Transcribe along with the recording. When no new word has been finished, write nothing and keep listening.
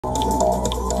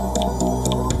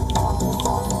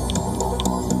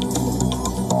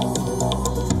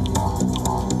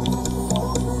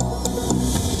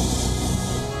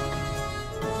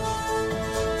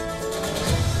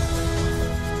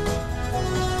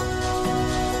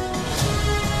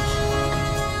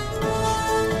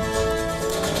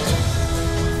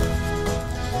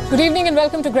Good evening and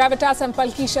welcome to Gravitas. I'm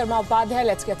Palki Sharma.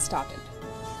 Let's get started.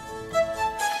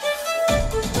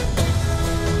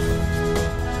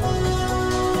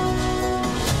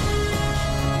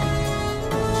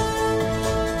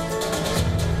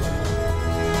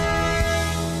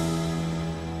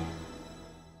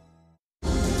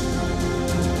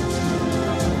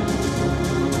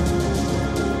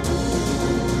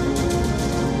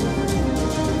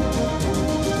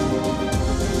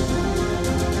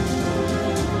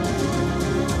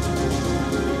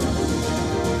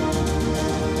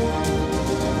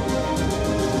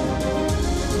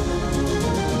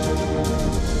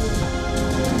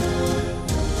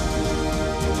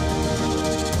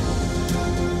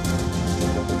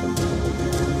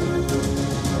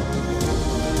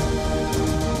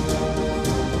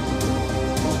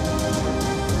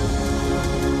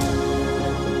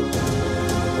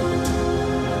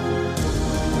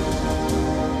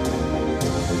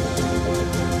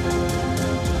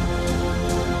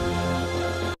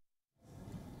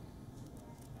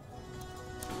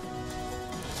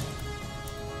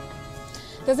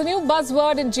 There's a new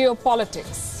buzzword in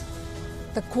geopolitics,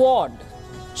 the Quad,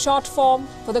 short form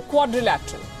for the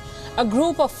Quadrilateral. A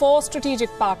group of 4 strategic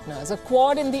partners, a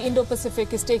Quad in the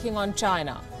Indo-Pacific, is taking on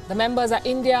China. The members are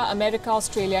India, America,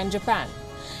 Australia and Japan.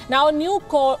 Now a new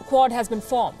Quad has been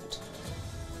formed,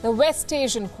 the West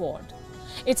Asian Quad.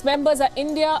 Its members are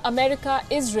India, America,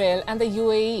 Israel and the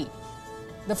UAE.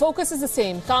 The focus is the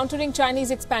same, countering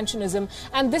Chinese expansionism,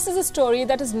 and this is a story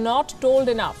that is not told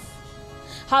enough.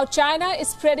 How China is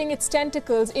spreading its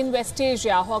tentacles in West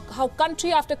Asia, how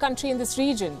country after country in this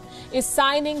region is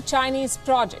signing Chinese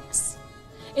projects.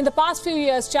 In the past few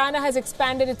years, China has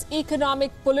expanded its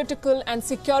economic, political and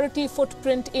security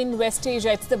footprint in West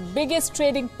Asia. It's the biggest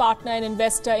trading partner and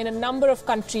investor in a number of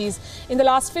countries. In the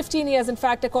last 15 years, in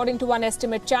fact, according to one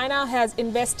estimate, China has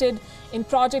invested in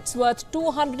projects worth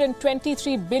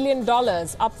 $223 billion,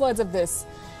 upwards of this,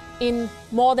 in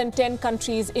more than 10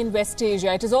 countries in West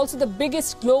Asia. It is also the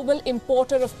biggest global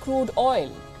importer of crude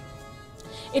oil.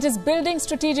 It is building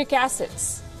strategic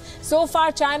assets. So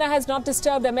far, China has not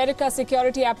disturbed America's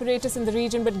security apparatus in the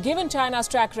region, but given China's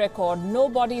track record,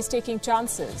 nobody is taking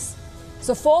chances.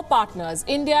 So 4 partners,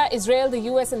 India, Israel, the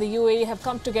US and the UAE, have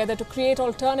come together to create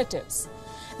alternatives.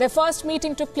 Their first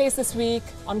meeting took place this week.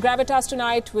 On Gravitas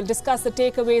tonight, we'll discuss the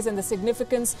takeaways and the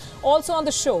significance. Also on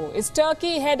the show, is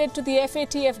Turkey headed to the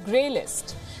FATF grey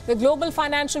list? The global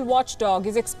financial watchdog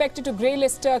is expected to grey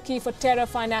list Turkey for terror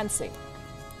financing.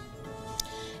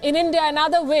 In India,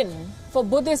 another win for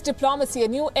Buddhist diplomacy. A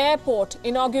new airport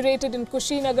inaugurated in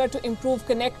Kushinagar to improve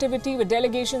connectivity, with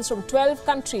delegations from 12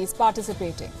 countries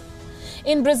participating.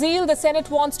 In Brazil, the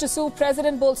Senate wants to sue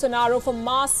President Bolsonaro for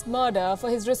mass murder for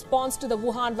his response to the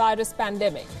Wuhan virus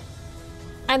pandemic.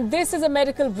 And this is a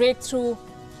medical breakthrough,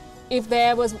 if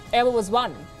there ever was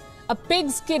one. A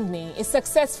pig's kidney is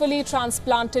successfully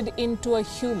transplanted into a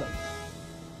human.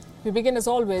 We begin, as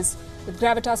always, with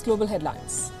Gravitas Global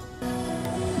Headlines.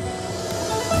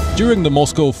 During the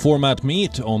Moscow format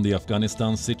meet on the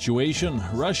Afghanistan situation,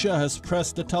 Russia has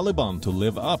pressed the Taliban to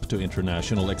live up to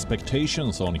international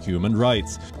expectations on human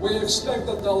rights. We expect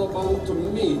the Taliban to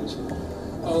meet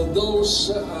those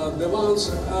demands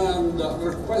and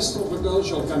requests of the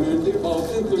international community about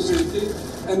inclusivity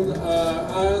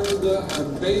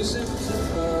and basic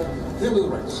human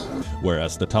rights.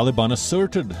 Whereas the Taliban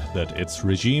asserted that its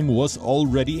regime was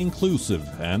already inclusive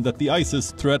and that the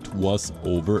ISIS threat was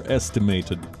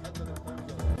overestimated.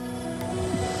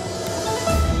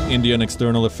 Indian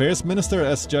External Affairs Minister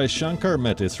S. Jaishankar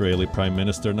met Israeli Prime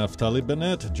Minister Naftali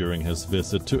Bennett during his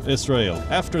visit to Israel.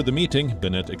 After the meeting,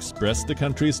 Bennett expressed the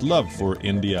country's love for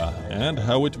India and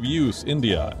how it views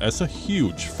India as a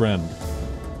huge friend.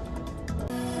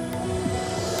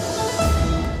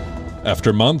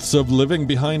 After months of living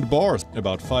behind bars,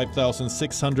 about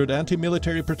 5,600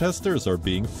 anti-military protesters are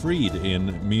being freed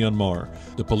in Myanmar.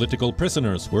 The political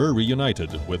prisoners were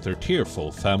reunited with their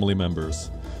tearful family members.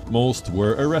 Most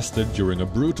were arrested during a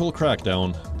brutal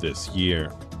crackdown this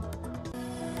year.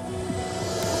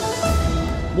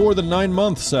 More than 9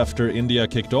 months after India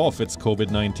kicked off its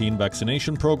COVID-19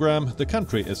 vaccination program, the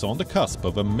country is on the cusp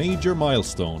of a major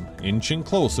milestone, inching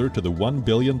closer to the 1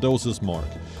 billion doses mark.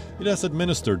 It has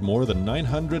administered more than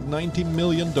 990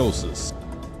 million doses.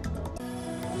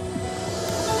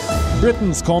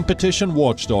 Britain's competition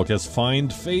watchdog has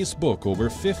fined Facebook over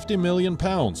 £50 million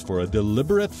for a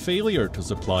deliberate failure to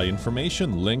supply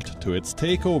information linked to its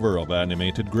takeover of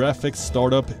animated graphics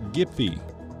startup Giphy.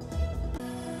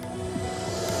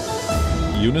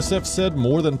 UNICEF said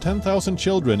more than 10,000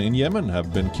 children in Yemen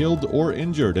have been killed or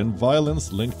injured in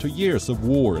violence linked to years of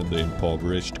war in the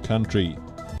impoverished country.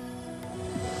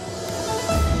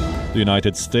 The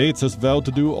United States has vowed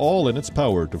to do all in its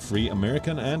power to free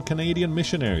American and Canadian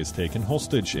missionaries taken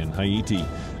hostage in Haiti,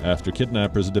 after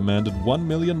kidnappers demanded $1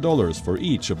 million for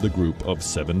each of the group of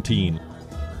 17.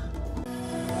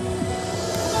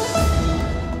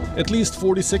 At least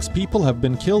 46 people have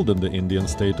been killed in the Indian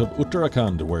state of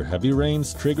Uttarakhand, where heavy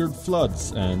rains triggered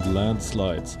floods and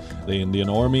landslides. The Indian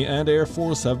Army and Air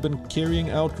Force have been carrying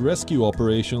out rescue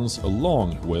operations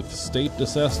along with state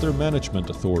disaster management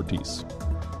authorities.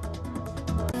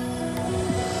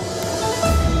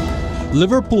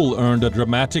 Liverpool earned a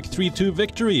dramatic 3-2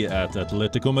 victory at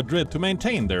Atletico Madrid to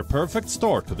maintain their perfect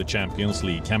start to the Champions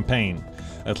League campaign.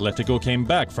 Atletico came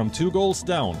back from 2 goals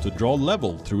down to draw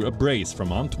level through a brace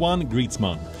from Antoine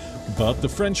Griezmann. But the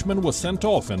Frenchman was sent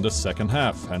off in the second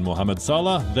half, and Mohamed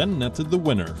Salah then netted the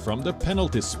winner from the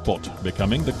penalty spot,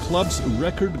 becoming the club's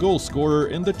record goal scorer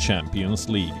in the Champions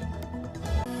League.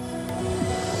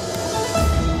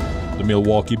 The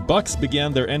Milwaukee Bucks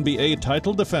began their NBA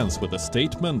title defense with a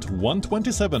statement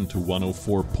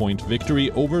 127-104 point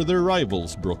victory over their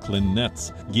rivals Brooklyn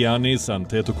Nets. Giannis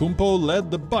Antetokounmpo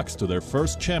led the Bucks to their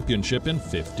first championship in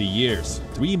 50 years,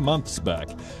 3 months back,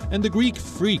 and the Greek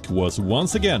Freak was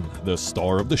once again the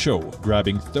star of the show,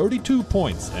 grabbing 32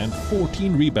 points and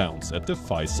 14 rebounds at the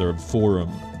Fiserv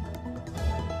Forum.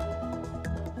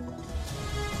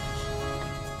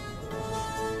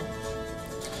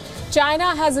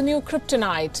 China has a new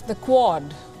kryptonite, the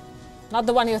Quad. Not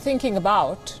the one you're thinking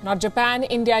about, not Japan,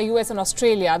 India, US and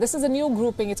Australia. This is a new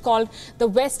grouping. It's called the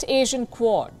West Asian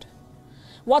Quad.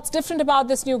 What's different about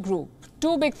this new group?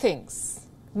 2 big things: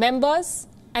 members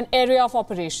and area of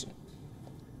operation.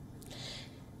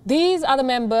 These are the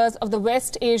members of the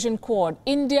West Asian Quad: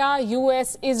 India,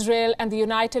 US, Israel and the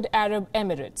United Arab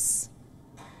Emirates.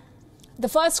 The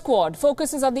first Quad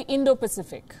focuses on the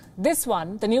Indo-Pacific. This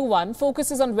one, the new one,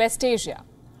 focuses on West Asia.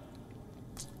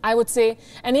 I would say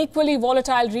an equally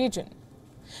volatile region.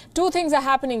 2 things are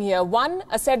happening here. 1,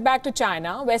 a setback to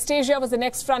China. West Asia was the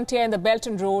next frontier in the Belt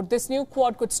and Road. This new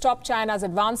Quad could stop China's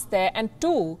advance there. And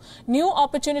 2, new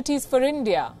opportunities for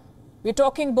India. We're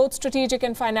talking both strategic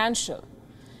and financial.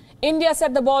 India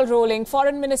set the ball rolling.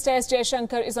 Foreign Minister S.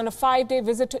 Jaishankar is on a 5-day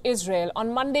visit to Israel.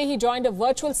 On Monday, he joined a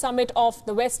virtual summit of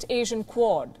the West Asian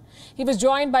Quad. He was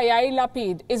joined by Yair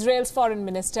Lapid, Israel's foreign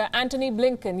minister, Antony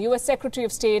Blinken, US Secretary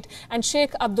of State, and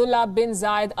Sheikh Abdullah bin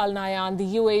Zayed Al Nahyan,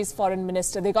 the UAE's foreign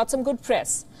minister. They got some good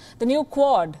press. The new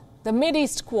Quad, the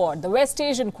Mid-East Quad, the West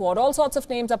Asian Quad, all sorts of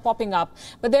names are popping up.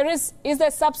 But is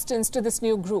there substance to this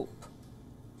new group?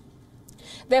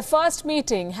 Their first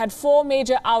meeting had 4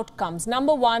 major outcomes.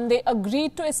 Number 1, they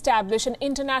agreed to establish an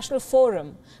international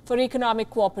forum for economic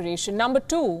cooperation. Number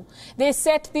 2, they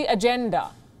set the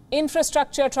agenda: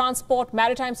 infrastructure, transport,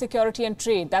 maritime security and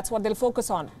trade. That's what they'll focus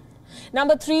on.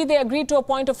 Number 3, they agreed to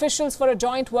appoint officials for a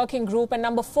joint working group. And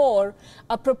number 4,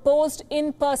 a proposed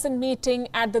in-person meeting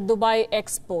at the Dubai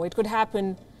Expo. It could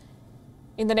happen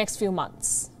in the next few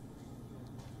months.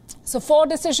 So 4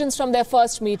 decisions from their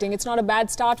first meeting. It's not a bad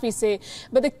start, we say.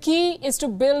 But the key is to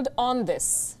build on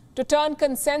this, to turn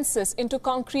consensus into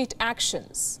concrete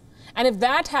actions. And if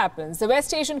that happens, the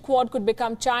West Asian Quad could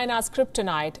become China's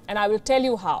kryptonite, and I will tell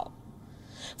you how.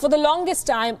 For the longest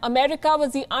time, America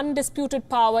was the undisputed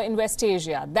power in West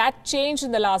Asia. That changed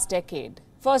in the last decade.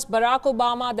 First Barack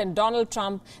Obama, then Donald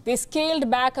Trump. They scaled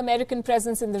back American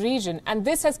presence in the region, and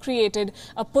this has created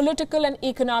a political and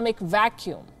economic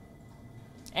vacuum.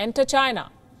 Enter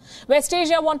China. West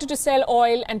Asia wanted to sell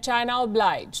oil and China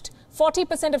obliged.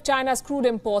 40% of China's crude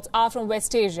imports are from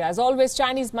West Asia. As always,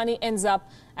 Chinese money ends up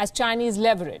as Chinese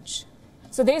leverage.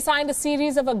 So they signed a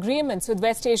series of agreements with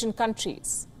West Asian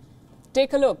countries.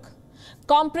 Take a look.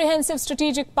 Comprehensive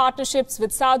strategic partnerships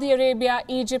with Saudi Arabia,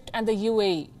 Egypt and the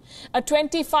UAE. A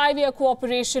 25-year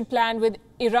cooperation plan with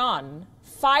Iran.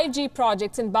 5G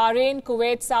projects in Bahrain,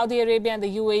 Kuwait, Saudi Arabia and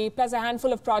the UAE, plus a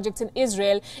handful of projects in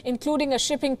Israel, including a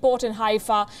shipping port in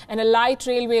Haifa and a light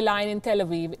railway line in Tel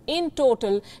Aviv. In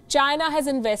total, China has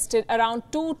invested around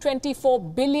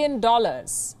 $224 billion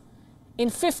in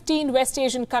 15 West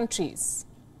Asian countries.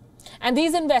 And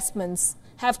these investments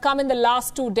have come in the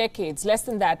last 2 decades, less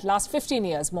than that, last 15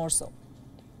 years more so.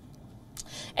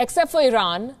 Except for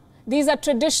Iran, these are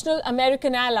traditional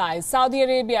American allies. Saudi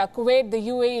Arabia, Kuwait, the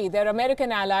UAE, they're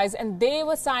American allies, and they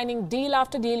were signing deal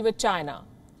after deal with China.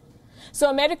 So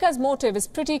America's motive is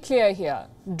pretty clear here: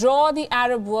 draw the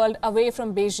Arab world away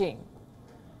from Beijing.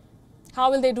 How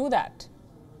will they do that?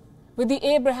 With the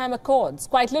Abraham Accords,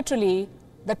 quite literally,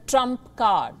 the Trump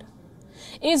card.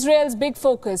 Israel's big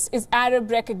focus is Arab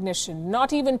recognition.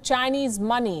 Not even Chinese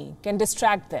money can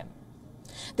distract them.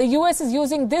 The US is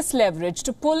using this leverage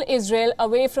to pull Israel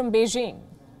away from Beijing.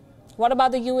 What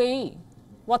about the UAE?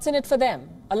 What's in it for them?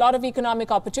 A lot of economic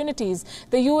opportunities.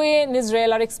 The UAE and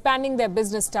Israel are expanding their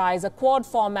business ties. A Quad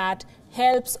format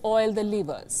helps oil the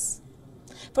levers.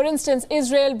 For instance,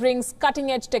 Israel brings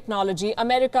cutting-edge technology.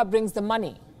 America brings the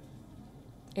money.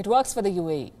 It works for the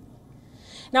UAE.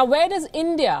 Now, where does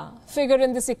India figure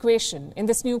in this equation, in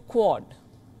this new Quad?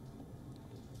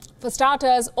 For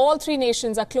starters, all three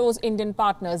nations are close Indian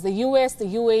partners, the US, the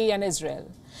UAE and Israel.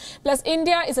 Plus,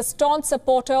 India is a staunch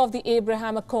supporter of the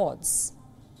Abraham Accords.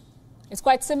 It's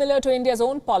quite similar to India's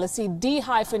own policy,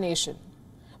 de-hyphenation,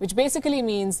 which basically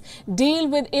means deal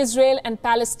with Israel and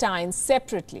Palestine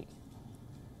separately.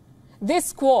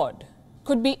 This Quad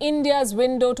could be India's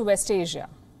window to West Asia.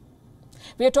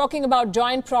 We are talking about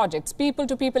joint projects,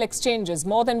 people-to-people exchanges,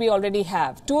 more than we already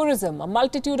have, tourism, a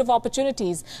multitude of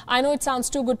opportunities. I know it sounds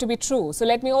too good to be true, so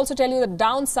let me also tell you the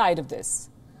downside of this.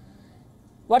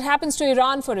 What happens to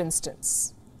Iran, for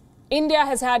instance? India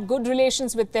has had good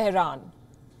relations with Tehran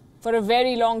for a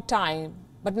very long time,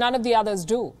 but none of the others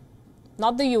do.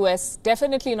 Not the US,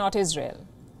 definitely not Israel.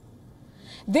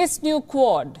 This new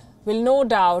Quad will no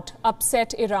doubt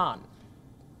upset Iran.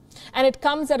 And it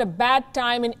comes at a bad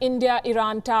time in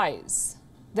India-Iran ties.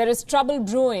 There is trouble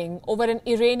brewing over an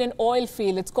Iranian oil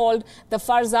field. It's called the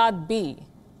Farzad B.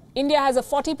 India has a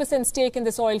 40% stake in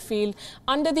this oil field.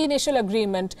 Under the initial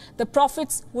agreement, the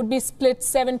profits would be split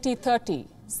 70-30,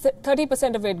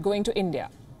 30% of it going to India.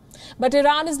 But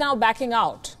Iran is now backing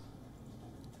out.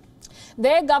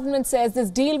 Their government says this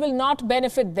deal will not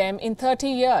benefit them in 30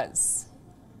 years.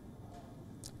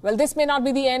 Well, this may not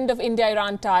be the end of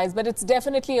India-Iran ties, but it's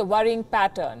definitely a worrying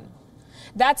pattern.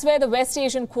 That's where the West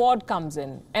Asian Quad comes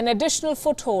in, an additional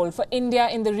foothold for India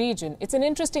in the region. It's an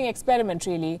interesting experiment,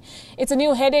 really. It's a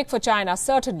new headache for China,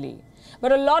 certainly.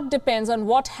 But a lot depends on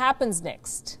what happens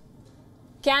next.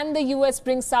 Can the US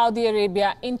bring Saudi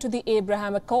Arabia into the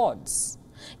Abraham Accords?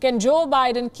 Can Joe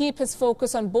Biden keep his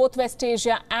focus on both West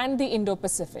Asia and the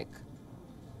Indo-Pacific?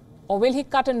 Or will he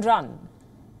cut and run,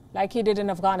 like he did in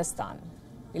Afghanistan?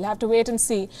 We'll have to wait and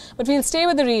see. But we'll stay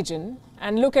with the region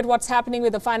and look at what's happening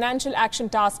with the Financial Action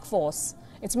Task Force.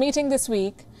 It's meeting this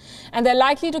week, and they're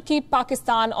likely to keep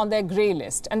Pakistan on their grey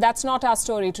list. And that's not our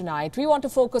story tonight. We want to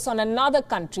focus on another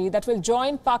country that will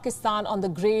join Pakistan on the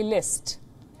grey list.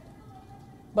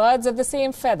 Birds of the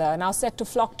same feather are now set to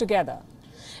flock together.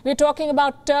 We're talking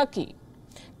about Turkey.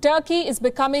 Turkey is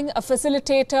becoming a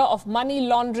facilitator of money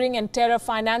laundering and terror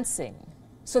financing.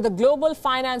 So the global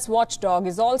finance watchdog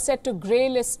is all set to grey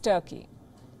list Turkey.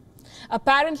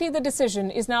 Apparently, the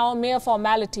decision is now a mere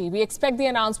formality. We expect the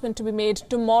announcement to be made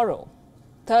tomorrow,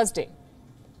 Thursday.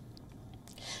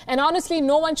 And honestly,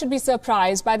 no one should be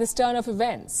surprised by this turn of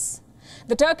events.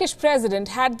 The Turkish president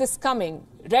had this coming.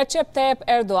 Recep Tayyip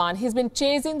Erdogan, he's been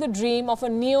chasing the dream of a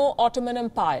neo-Ottoman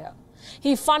empire.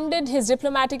 He funded his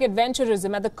diplomatic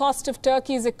adventurism at the cost of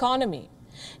Turkey's economy.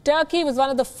 Turkey was one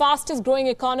of the fastest growing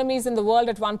economies in the world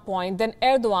at one point. Then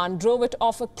Erdogan drove it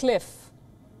off a cliff.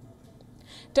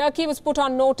 Turkey was put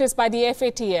on notice by the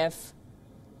FATF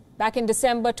back in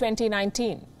December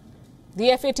 2019. The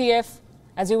FATF,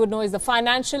 as you would know, is the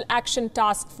Financial Action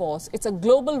Task Force. It's a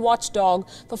global watchdog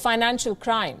for financial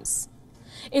crimes.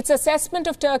 Its assessment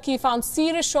of Turkey found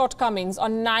serious shortcomings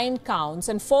on 9 counts,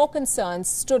 and 4 concerns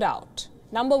stood out.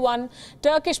 Number 1,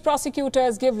 Turkish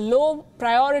prosecutors give low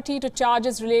priority to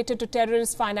charges related to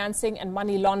terrorist financing and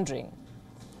money laundering.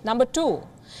 Number 2,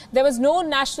 there was no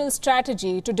national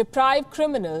strategy to deprive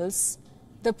criminals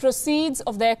the proceeds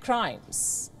of their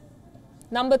crimes.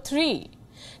 Number 3,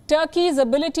 Turkey's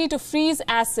ability to freeze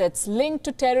assets linked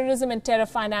to terrorism and terror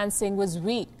financing was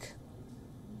weak.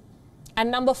 And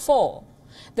number 4,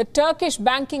 the Turkish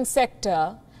banking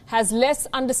sector has less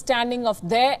understanding of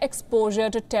their exposure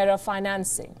to terror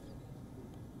financing.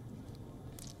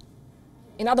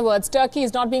 In other words, Turkey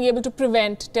is not being able to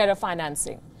prevent terror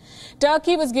financing.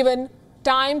 Turkey was given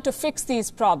time to fix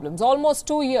these problems, almost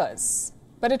 2 years,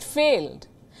 but it failed.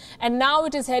 And now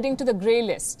it is heading to the grey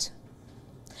list.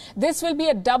 This will be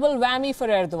a double whammy for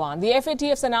Erdogan. The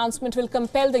FATF's announcement will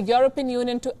compel the European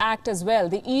Union to act as well.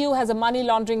 The EU has a money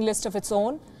laundering list of its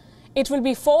own. It will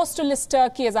be forced to list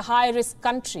Turkey as a high-risk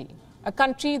country, a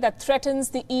country that threatens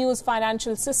the EU's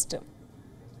financial system.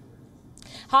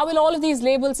 How will all of these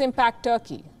labels impact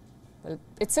Turkey? Well,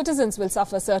 its citizens will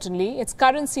suffer, certainly. Its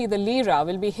currency, the lira,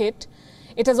 will be hit.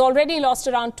 It has already lost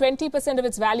around 20% of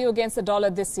its value against the dollar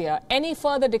this year. Any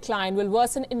further decline will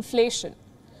worsen inflation.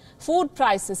 Food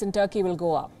prices in Turkey will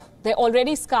go up. They're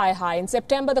already sky high. In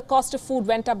September, the cost of food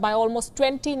went up by almost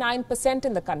 29%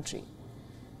 in the country.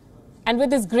 And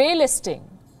with this grey listing,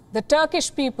 the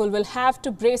Turkish people will have to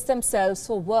brace themselves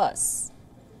for worse.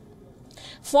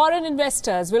 Foreign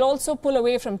investors will also pull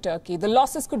away from Turkey. The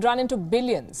losses could run into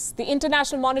billions. The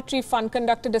International Monetary Fund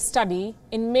conducted a study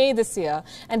in May this year,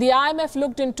 and the IMF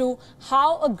looked into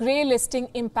how a grey listing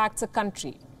impacts a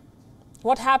country.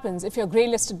 What happens if you're grey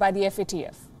listed by the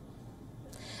FATF?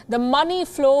 The money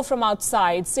flow from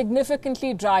outside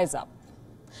significantly dries up.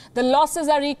 The losses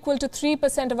are equal to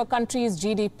 3% of a country's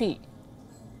GDP.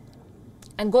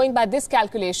 And going by this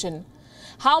calculation,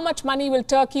 how much money will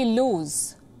Turkey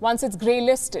lose once it's grey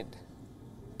listed?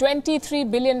 $23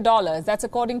 billion, that's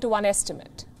according to one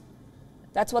estimate.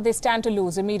 That's what they stand to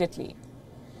lose immediately.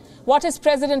 What is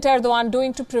President Erdogan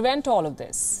doing to prevent all of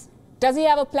this? Does he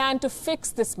have a plan to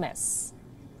fix this mess?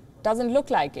 Doesn't look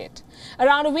like it.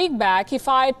 Around a week back, he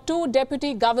fired 2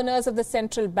 deputy governors of the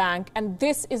central bank, and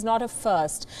this is not a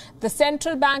first. The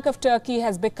Central Bank of Turkey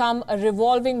has become a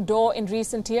revolving door in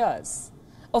recent years.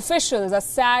 Officials are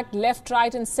sacked left,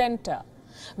 right and centre.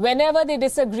 Whenever they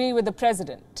disagree with the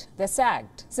president, they're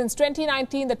sacked. Since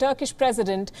 2019, the Turkish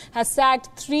president has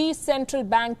sacked 3 central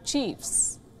bank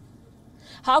chiefs.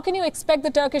 How can you expect the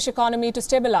Turkish economy to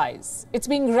stabilize? It's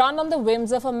being run on the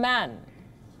whims of a man.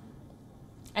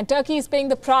 And Turkey is paying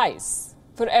the price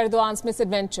for Erdogan's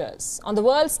misadventures. On the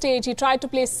world stage, he tried to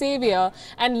play savior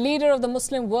and leader of the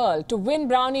Muslim world. To win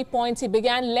brownie points, he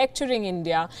began lecturing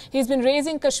India. He's been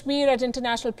raising Kashmir at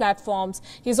international platforms.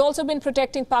 He's also been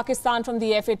protecting Pakistan from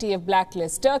the FATF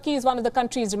blacklist. Turkey is one of the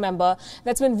countries, remember,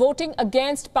 that's been voting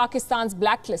against Pakistan's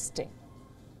blacklisting.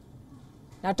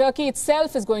 Now, Turkey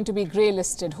itself is going to be grey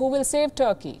listed. Who will save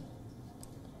Turkey?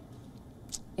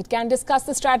 It can discuss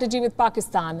the strategy with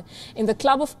Pakistan in the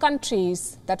club of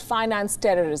countries that finance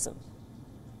terrorism.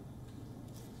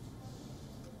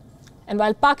 And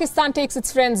while Pakistan takes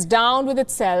its friends down with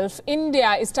itself,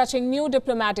 India is touching new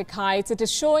diplomatic heights. It is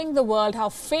showing the world how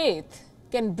faith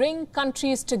can bring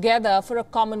countries together for a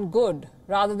common good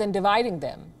rather than dividing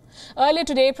them. Earlier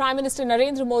today, Prime Minister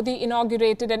Narendra Modi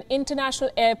inaugurated an international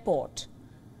airport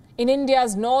in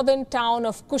India's northern town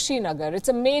of Kushinagar. It's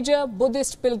a major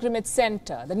Buddhist pilgrimage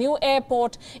center. The new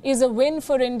airport is a win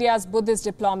for India's Buddhist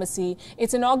diplomacy.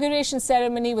 Its inauguration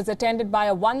ceremony was attended by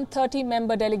a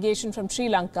 130-member delegation from Sri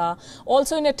Lanka.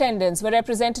 Also in attendance were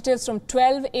representatives from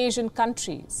 12 Asian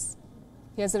countries.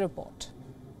 Here's the report.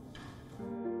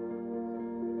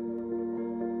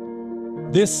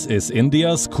 This is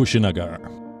India's Kushinagar.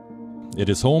 It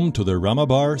is home to the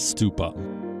Ramabar Stupa,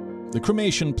 the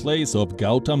cremation place of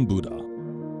Gautam Buddha.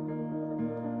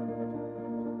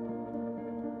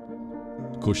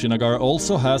 Kushinagar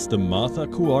also has the Matha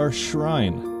Kuar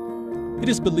Shrine. It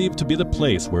is believed to be the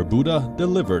place where Buddha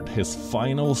delivered his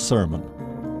final sermon.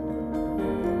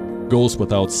 Goes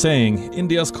without saying,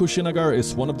 India's Kushinagar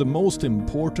is one of the most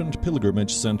important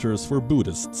pilgrimage centers for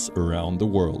Buddhists around the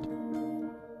world.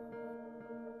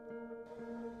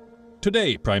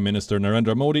 Today, Prime Minister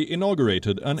Narendra Modi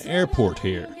inaugurated an airport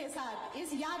here.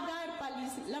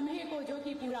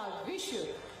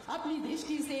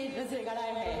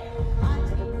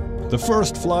 The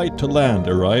first flight to land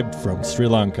arrived from Sri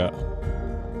Lanka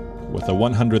with a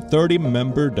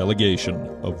 130-member delegation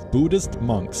of Buddhist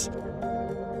monks,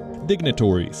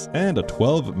 dignitaries, and a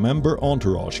 12-member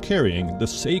entourage carrying the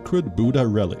sacred Buddha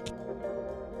relic.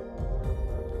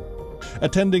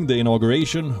 Attending the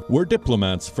inauguration were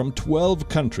diplomats from 12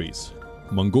 countries: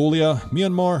 Mongolia,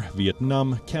 Myanmar,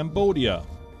 Vietnam, Cambodia,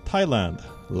 Thailand,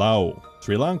 Laos,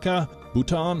 Sri Lanka,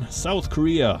 Bhutan, South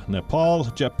Korea, Nepal,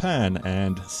 Japan,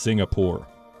 and Singapore.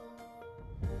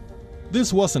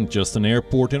 This wasn't just an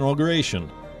airport inauguration.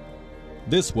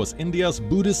 This was India's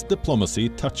Buddhist diplomacy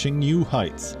touching new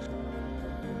heights.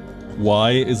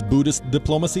 Why is Buddhist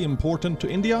diplomacy important to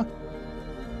India?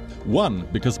 1.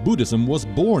 Because Buddhism was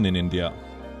born in India.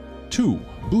 2.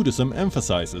 Buddhism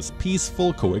emphasizes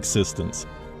peaceful coexistence,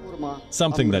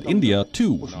 something that India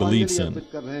too believes in.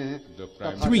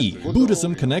 3.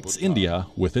 Buddhism connects India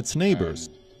with its neighbors.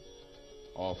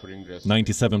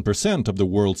 97% of the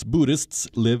world's Buddhists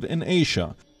live in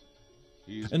Asia.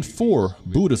 And 4.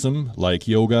 Buddhism, like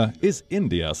yoga, is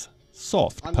India's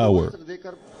soft power.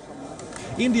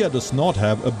 India does not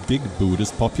have a big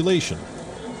Buddhist population,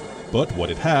 but what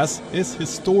it has is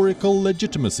historical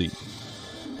legitimacy.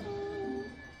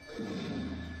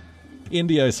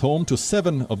 India is home to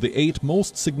 7 of the 8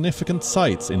 most significant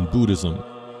sites in Buddhism.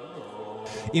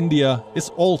 India is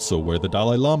also where the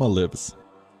Dalai Lama lives.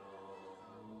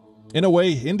 In a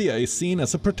way, India is seen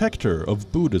as a protector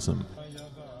of Buddhism.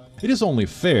 It is only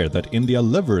fair that India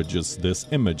leverages this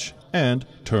image and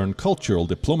turn cultural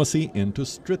diplomacy into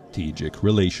strategic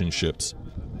relationships.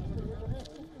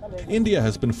 India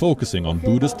has been focusing on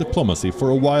Buddhist diplomacy for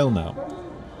a while now.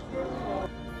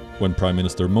 When Prime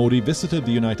Minister Modi visited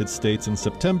the United States in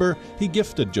September, he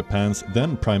gifted Japan's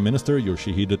then Prime Minister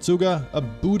Yoshihide Suga a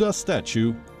Buddha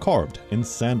statue carved in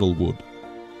sandalwood.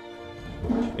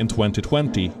 In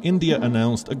 2020, India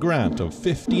announced a grant of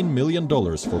 $15 million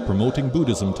for promoting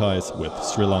Buddhism ties with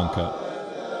Sri Lanka.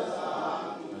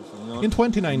 In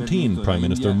 2019, Prime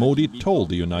Minister Modi told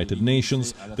the United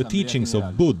Nations the teachings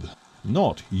of Buddha,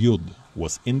 not Yud,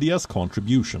 was India's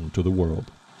contribution to the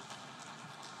world.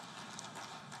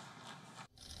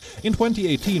 In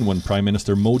 2018, when Prime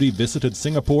Minister Modi visited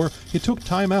Singapore, he took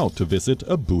time out to visit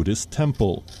a Buddhist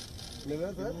temple.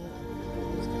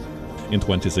 In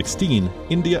 2016,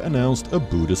 India announced a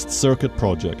Buddhist circuit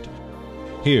project.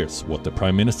 Here's what the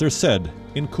Prime Minister said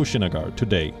in Kushinagar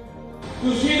today.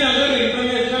 Kushinagar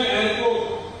International Airport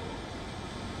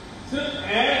सिर्फ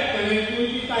air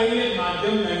connectivity का ही एक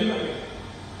माध्यम नहीं बने,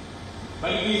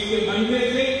 बल्कि इसके बनने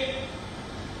से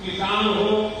किसान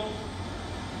हो,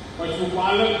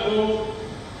 पशुपालक हो,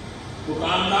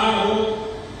 दुकानदार हो,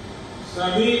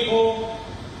 श्रमिक हो,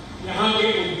 यहाँ के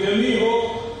उद्यमी हो,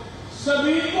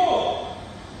 सभी को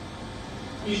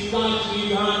इसका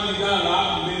सीधा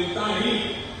लाभ मिलता ही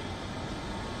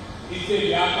इससे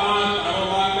व्यापार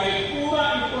कारोबार का एक पूरा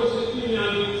इकोसिस्टम यहाँ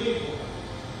विकसित होगा।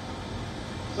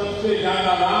 सबसे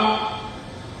ज्यादा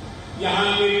लाभ यहाँ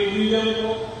के टूरिज्म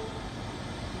को,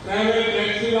 प्राइवेट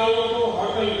टैक्सी वालों को,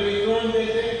 होटल रेस्टोरेंट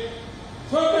जैसे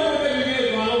छोटे मोटे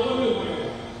बिजनेस वालों को भी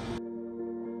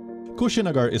मिलेगा।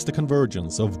 Kushinagar is the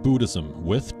convergence of Buddhism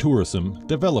with tourism,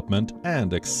 development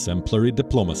and exemplary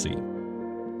diplomacy.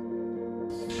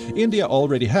 India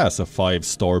already has a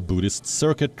 5-star Buddhist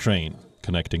circuit train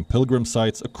connecting pilgrim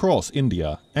sites across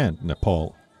India and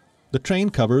Nepal. The train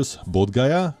covers Bodh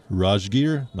Gaya,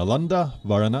 Rajgir, Nalanda,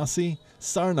 Varanasi,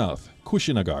 Sarnath,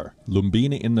 Kushinagar,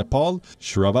 Lumbini in Nepal,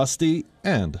 Shravasti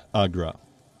and Agra.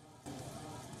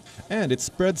 And it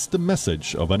spreads the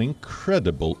message of an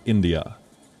incredible India.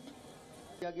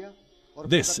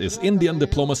 This is Indian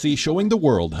diplomacy showing the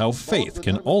world how faith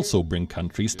can also bring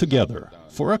countries together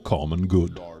for a common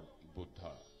good.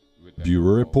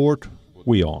 Bureau Report,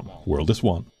 WION, World is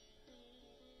One.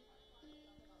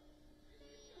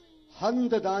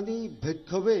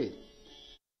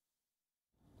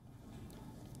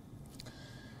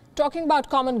 Talking about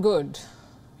common good,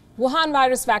 Wuhan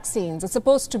virus vaccines are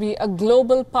supposed to be a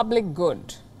global public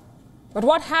good. But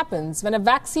what happens when a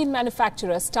vaccine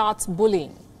manufacturer starts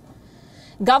bullying?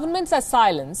 Governments are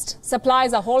silenced,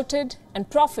 supplies are halted, and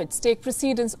profits take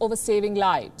precedence over saving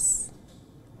lives.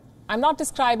 I'm not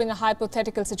describing a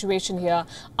hypothetical situation here.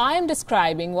 I am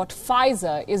describing what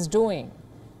Pfizer is doing.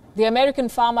 The American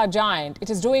pharma giant, it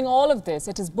is doing all of this.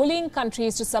 It is bullying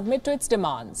countries to submit to its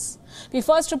demands. We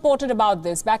first reported about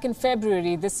this back in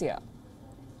February this year.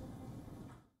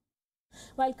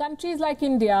 While countries like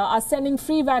India are sending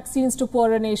free vaccines to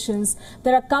poorer nations,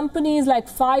 there are companies like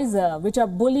Pfizer which are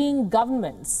bullying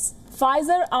governments.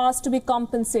 Pfizer asked to be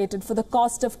compensated for the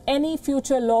cost of any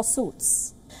future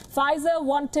lawsuits. Pfizer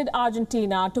wanted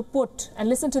Argentina to put, and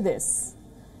listen to this,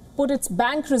 put its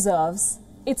bank reserves,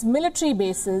 its military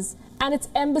bases and its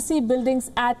embassy buildings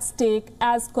at stake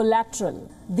as collateral.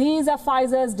 These are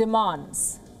Pfizer's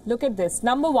demands. Look at this.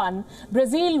 Number one,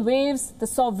 Brazil waives the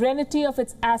sovereignty of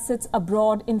its assets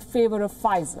abroad in favor of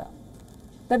Pfizer.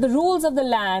 That the rules of the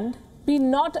land be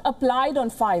not applied on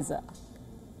Pfizer.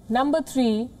 Number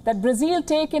three, that Brazil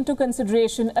take into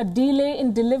consideration a delay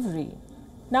in delivery.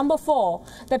 Number four,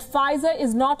 that Pfizer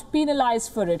is not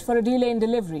penalized for it, for a delay in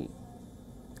delivery.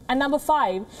 And number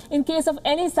five, in case of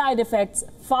any side effects,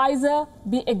 Pfizer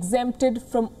be exempted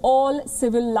from all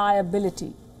civil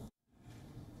liability.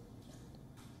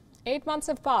 8 months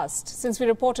have passed since we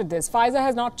reported this. Pfizer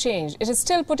has not changed. It is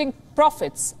still putting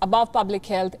profits above public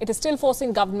health. It is still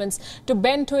forcing governments to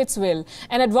bend to its will.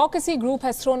 An advocacy group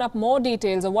has thrown up more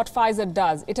details of what Pfizer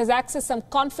does. It has accessed some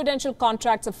confidential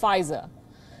contracts of Pfizer.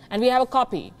 And we have a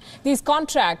copy. These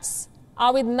contracts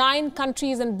are with 9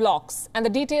 countries and blocks, and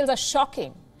the details are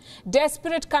shocking.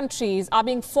 Desperate countries are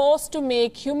being forced to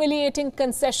make humiliating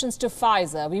concessions to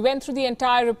Pfizer. We went through the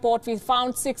entire report. We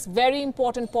found 6 very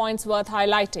important points worth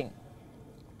highlighting.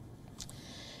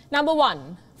 Number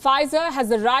one, Pfizer has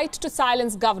the right to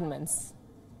silence governments.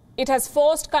 It has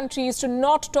forced countries to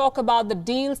not talk about the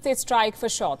deals they strike for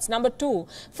shots. Number two,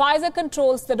 Pfizer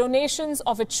controls the donations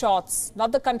of its shots,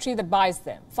 not the country that buys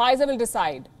them. Pfizer will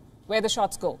decide where the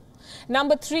shots go.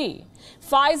 Number three,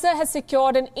 Pfizer has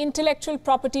secured an intellectual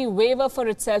property waiver for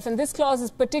itself, and this clause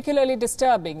is particularly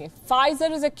disturbing. If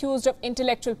Pfizer is accused of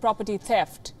intellectual property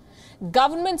theft,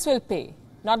 governments will pay,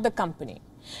 not the company.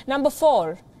 Number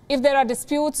four, If there are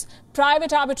disputes,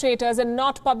 private arbitrators and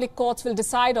not public courts will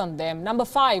decide on them. Number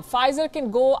 5, Pfizer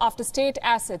can go after state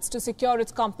assets to secure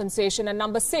its compensation. And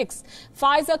number 6,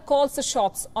 Pfizer calls the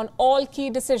shots on all key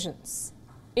decisions.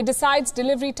 It decides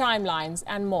delivery timelines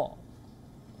and more.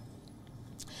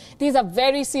 These are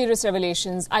very serious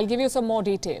revelations. I'll give you some more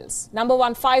details. Number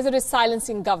 1, Pfizer is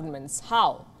silencing governments.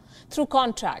 How? Through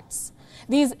contracts.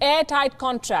 These airtight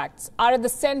contracts are at the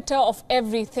center of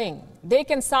everything. They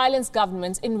can silence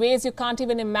governments in ways you can't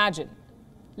even imagine.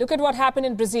 Look at what happened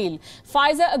in Brazil.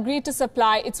 Pfizer agreed to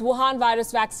supply its Wuhan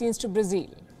virus vaccines to Brazil.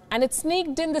 And it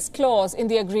sneaked in this clause in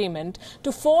the agreement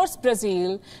to force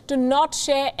Brazil to not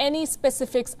share any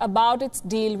specifics about its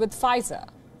deal with Pfizer.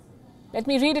 Let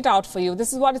me read it out for you.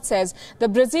 This is what it says. The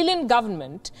Brazilian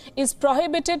government is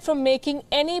prohibited from making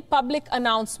any public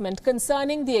announcement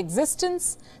concerning the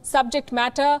existence, subject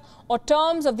matter, or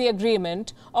terms of the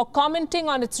agreement, or commenting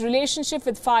on its relationship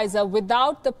with Pfizer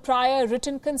without the prior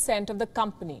written consent of the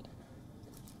company.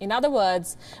 In other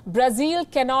words, Brazil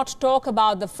cannot talk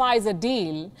about the Pfizer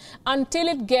deal until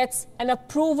it gets an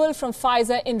approval from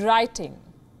Pfizer in writing.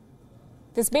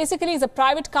 This basically is a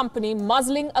private company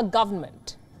muzzling a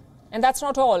government. And that's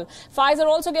not all. Pfizer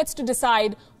also gets to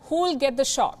decide who will get the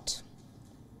shot.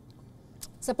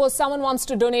 Suppose someone wants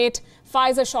to donate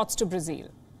Pfizer shots to Brazil.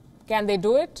 Can they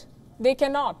do it? They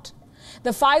cannot.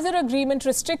 The Pfizer agreement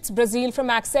restricts Brazil from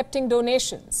accepting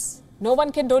donations. No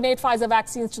one can donate Pfizer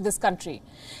vaccines to this country.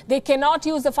 They cannot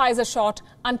use the Pfizer shot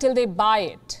until they buy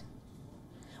it.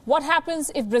 What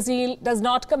happens if Brazil does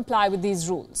not comply with these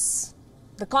rules?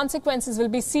 The consequences will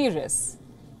be serious.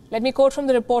 Let me quote from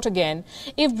the report again.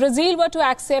 If Brazil were to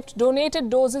accept donated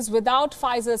doses without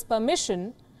Pfizer's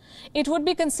permission, it would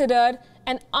be considered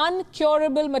an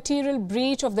uncurable material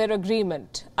breach of their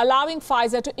agreement, allowing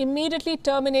Pfizer to immediately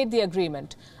terminate the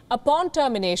agreement. Upon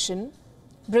termination,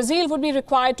 Brazil would be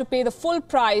required to pay the full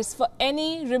price for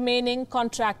any remaining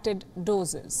contracted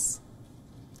doses.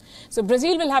 So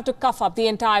Brazil will have to cough up the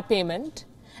entire payment,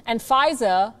 and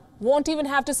Pfizer won't even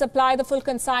have to supply the full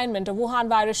consignment of Wuhan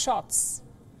virus shots.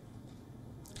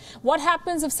 What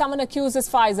happens if someone accuses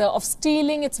Pfizer of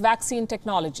stealing its vaccine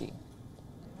technology,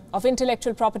 of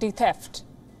intellectual property theft?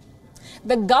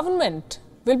 The government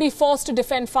will be forced to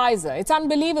defend Pfizer. It's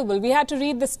unbelievable. We had to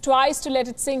read this twice to let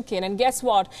it sink in. And guess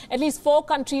what? At least 4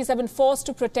 countries have been forced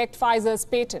to protect Pfizer's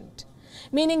patent.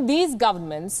 Meaning these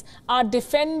governments are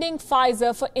defending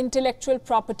Pfizer for intellectual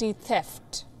property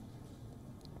theft,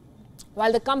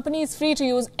 while the company is free to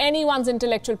use anyone's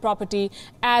intellectual property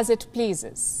as it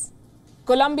pleases.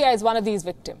 Colombia is one of these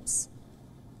victims.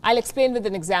 I'll explain with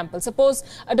an example. Suppose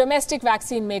a domestic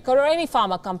vaccine maker or any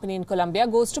pharma company in Colombia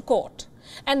goes to court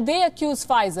and they accuse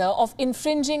Pfizer of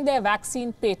infringing their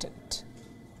vaccine patent.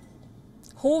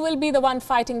 Who will be the one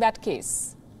fighting that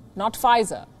case? Not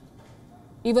Pfizer.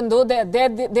 Even though they're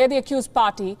the accused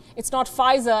party, it's not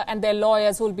Pfizer and their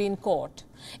lawyers who will be in court.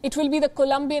 It will be the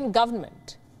Colombian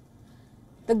government.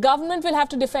 The government will have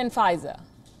to defend Pfizer.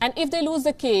 And if they lose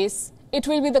the case, it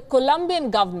will be the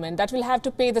Colombian government that will have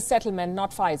to pay the settlement,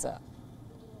 not Pfizer.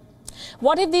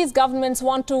 What if these governments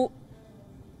want to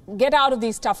get out of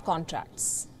these tough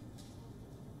contracts?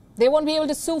 They won't be able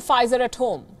to sue Pfizer at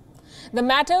home. The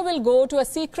matter will go to a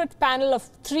secret panel of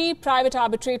 3 private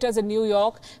arbitrators in New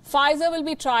York. Pfizer will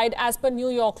be tried as per New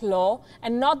York law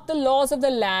and not the laws of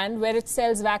the land where it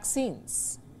sells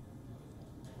vaccines.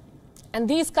 And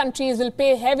these countries will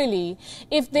pay heavily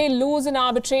if they lose in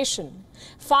arbitration.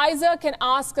 Pfizer can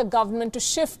ask a government to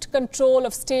shift control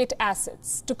of state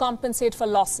assets to compensate for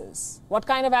losses. What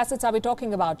kind of assets are we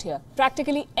talking about here?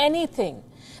 Practically anything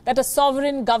that a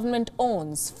sovereign government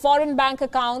owns. Foreign bank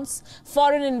accounts,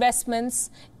 foreign investments,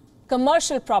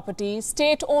 commercial property,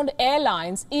 state-owned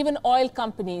airlines, even oil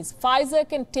companies. Pfizer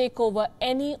can take over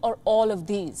any or all of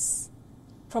these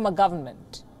from a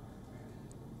government.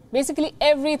 Basically,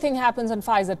 everything happens on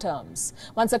Pfizer terms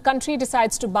once a country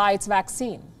decides to buy its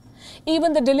vaccine.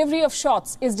 Even the delivery of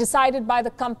shots is decided by the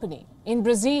company. In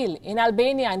Brazil, in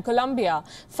Albania, in Colombia,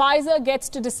 Pfizer gets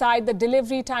to decide the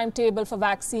delivery timetable for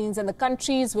vaccines, and the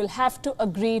countries will have to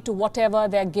agree to whatever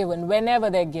they're given, whenever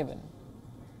they're given.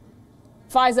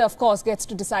 Pfizer, of course, gets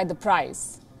to decide the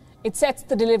price. It sets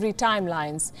the delivery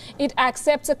timelines. It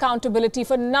accepts accountability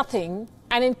for nothing.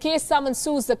 And in case someone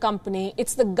sues the company,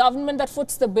 it's the government that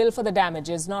foots the bill for the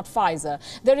damages, not Pfizer.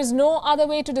 There is no other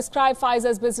way to describe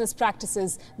Pfizer's business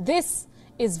practices. This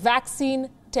is vaccine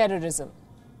terrorism.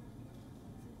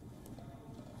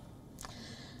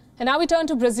 And now we turn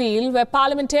to Brazil, where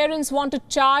parliamentarians want to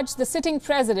charge the sitting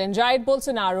president, Jair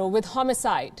Bolsonaro, with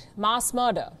homicide, mass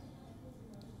murder.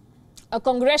 A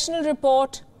congressional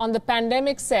report on the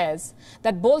pandemic says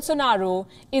that Bolsonaro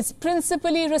is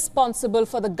principally responsible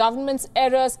for the government's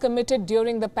errors committed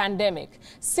during the pandemic.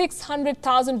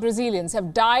 600,000 Brazilians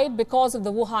have died because of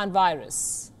the Wuhan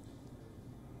virus.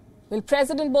 Will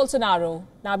President Bolsonaro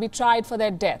now be tried for their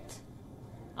death?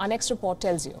 Our next report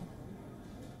tells you.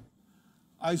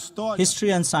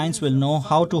 History and science will know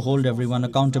how to hold everyone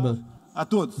accountable.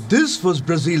 This was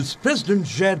Brazil's President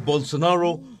Jair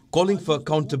Bolsonaro calling for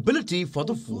accountability for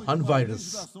the Wuhan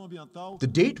virus. The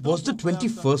date was the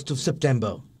 21st of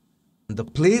September. And the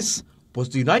place was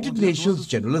the United Nations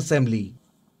General Assembly.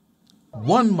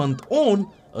 1 month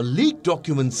on, a leaked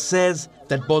document says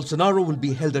that Bolsonaro will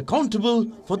be held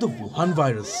accountable for the Wuhan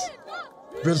virus.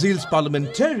 Brazil's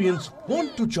parliamentarians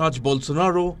want to charge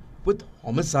Bolsonaro with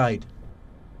homicide.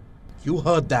 You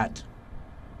heard that.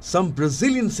 Some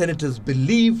Brazilian senators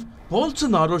believe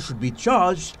Bolsonaro should be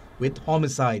charged with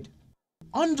homicide.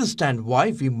 Understand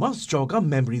why we must jog our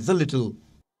memories a little.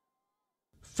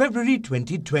 February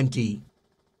 2020.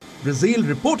 Brazil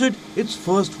reported its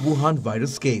first Wuhan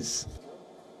virus case.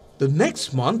 The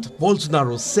next month,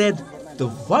 Bolsonaro said the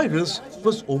virus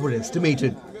was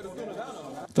overestimated.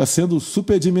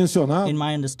 In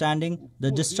my understanding,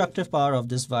 the destructive power of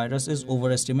this virus is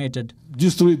overestimated.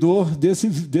 Destruidor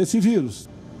desse vírus.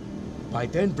 By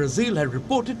then, Brazil had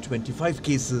reported 25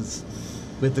 cases.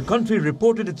 When the country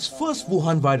reported its first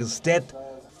Wuhan virus death,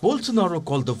 Bolsonaro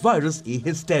called the virus a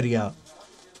hysteria.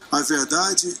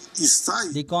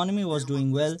 The economy was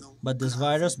doing well, but this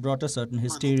virus brought a certain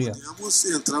hysteria.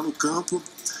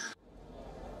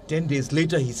 10 days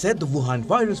later, he said the Wuhan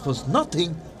virus was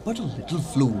nothing but a little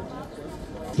flu.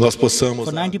 For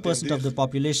 90% of the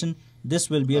population, this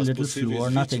will be a little flu or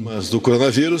nothing.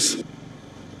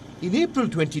 In April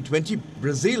 2020,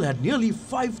 Brazil had nearly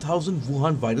 5,000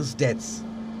 Wuhan virus deaths.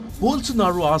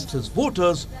 Bolsonaro asked his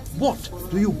voters, "What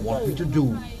do you want me to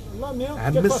do?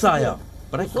 I'm Messiah,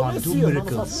 but I can't do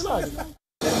miracles."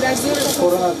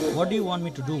 What do you want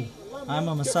me to do? I'm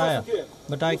a Messiah,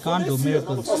 but I can't do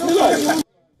miracles.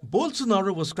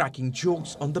 Bolsonaro was cracking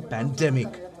jokes on the pandemic,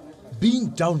 being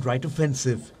downright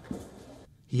offensive.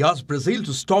 He asked Brazil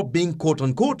to stop being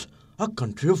quote-unquote a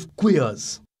country of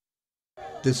queers.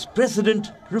 This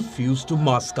president refused to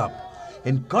mask up,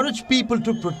 encouraged people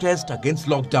to protest against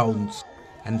lockdowns,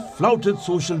 and flouted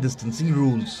social distancing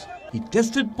rules. He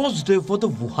tested positive for the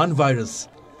Wuhan virus,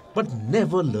 but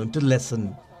never learnt a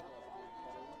lesson.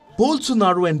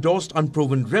 Bolsonaro endorsed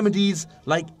unproven remedies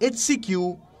like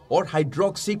HCQ or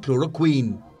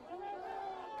hydroxychloroquine.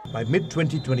 By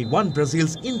mid-2021,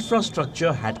 Brazil's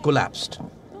infrastructure had collapsed.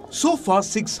 So far,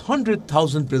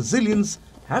 600,000 Brazilians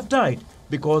have died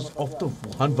because of the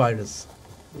Wuhan virus.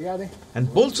 And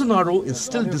Bolsonaro is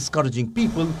still discouraging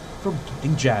people from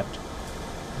getting jabbed.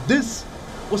 This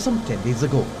was some 10 days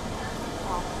ago.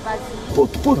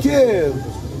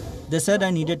 They said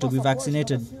I needed to be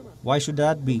vaccinated. Why should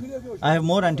that be? I have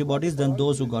more antibodies than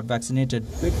those who got vaccinated.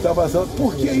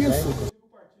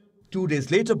 2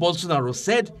 days later, Bolsonaro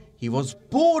said he was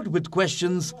bored with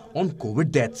questions on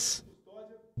COVID deaths.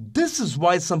 This is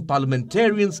why some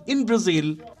parliamentarians in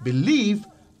Brazil believe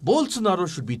Bolsonaro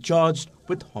should be charged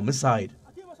with homicide.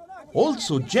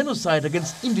 Also, genocide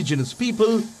against indigenous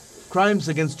people, crimes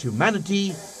against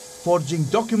humanity, forging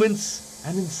documents,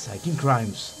 and inciting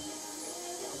crimes.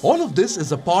 All of this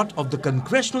is a part of the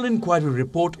Congressional Inquiry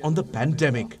Report on the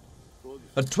pandemic.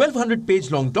 A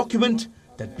 1,200-page-long document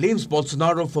that blames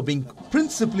Bolsonaro for being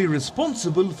principally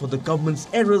responsible for the government's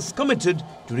errors committed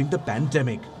during the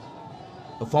pandemic.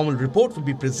 A formal report will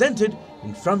be presented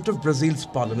in front of Brazil's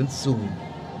parliament soon.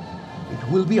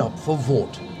 It will be up for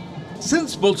vote.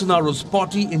 Since Bolsonaro's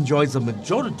party enjoys a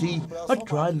majority, a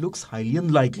trial looks highly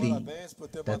unlikely.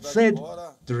 That said,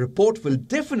 the report will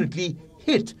definitely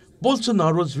hit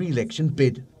Bolsonaro's re-election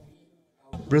bid.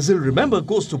 Brazil, remember,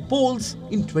 goes to polls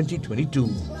in 2022.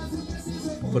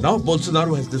 For now,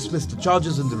 Bolsonaro has dismissed the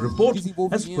charges in the report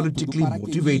as politically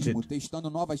motivated,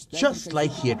 just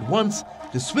like he had once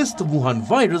dismissed the Wuhan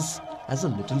virus as a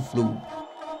little flu.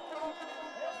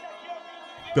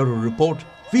 Bureau Report,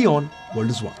 WION World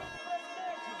is One.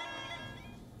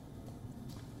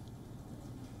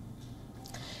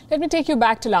 Let me take you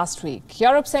back to last week.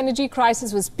 Europe's energy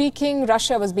crisis was peaking.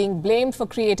 Russia was being blamed for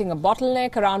creating a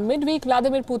bottleneck. Around midweek,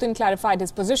 Vladimir Putin clarified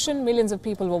his position. Millions of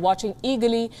people were watching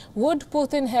eagerly. Would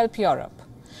Putin help Europe?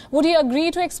 Would he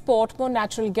agree to export more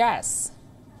natural gas?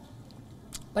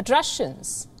 But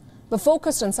Russians were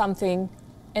focused on something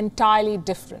entirely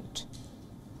different.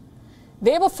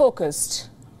 They were focused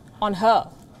on her,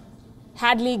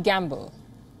 Hadley Gamble,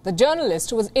 the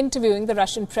journalist who was interviewing the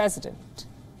Russian president.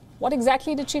 What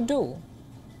exactly did she do?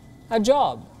 Her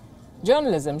job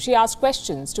journalism. She asked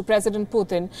questions to President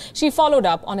Putin. She followed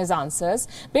up on his answers.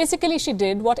 Basically, she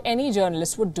did what any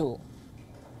journalist would do.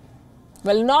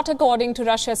 Well, not according to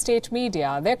Russia's state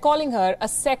media. They're calling her a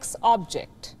sex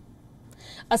object,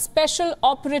 a special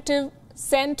operative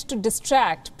sent to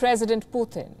distract President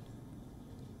Putin.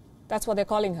 That's what they're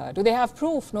calling her. Do they have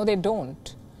proof? No, they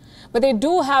don't. But they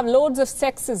do have loads of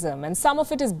sexism, and some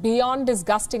of it is beyond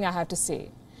disgusting, I have to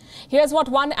say. Here's what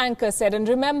one anchor said, and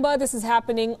remember, this is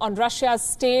happening on Russia's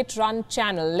state-run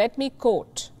channel. Let me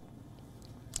quote.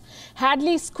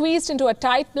 Hadley squeezed into a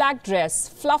tight black dress,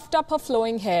 fluffed up her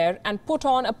flowing hair, and put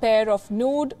on a pair of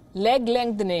nude,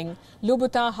 leg-lengthening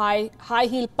Louboutin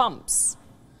high-heel pumps.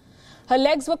 Her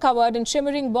legs were covered in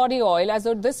shimmering body oil as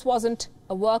though this wasn't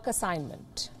a work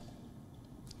assignment.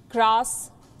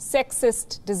 Crass,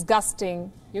 sexist,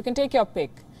 disgusting, you can take your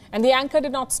pick. And the anchor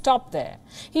did not stop there.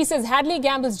 He says Hadley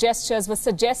Gamble's gestures were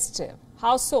suggestive.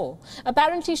 How so?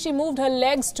 Apparently she moved her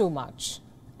legs too much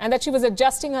and that she was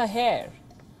adjusting her hair.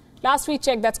 Last we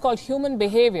checked, that's called human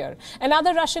behavior.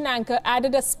 Another Russian anchor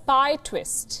added a spy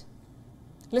twist.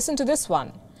 Listen to this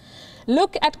one.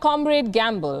 Look at Comrade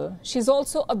Gamble. She's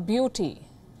also a beauty.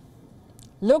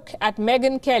 Look at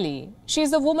Megyn Kelly.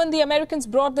 She's the woman the Americans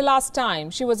brought the last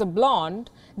time. She was a blonde.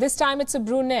 This time it's a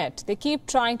brunette. They keep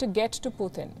trying to get to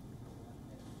Putin.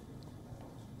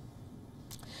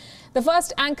 The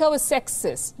first anchor was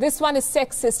sexist. This one is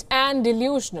sexist and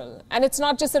delusional. And it's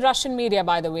not just the Russian media,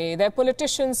 by the way. Their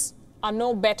politicians are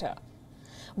no better.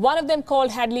 One of them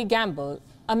called Hadley Gamble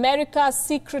America's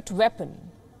secret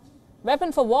weapon.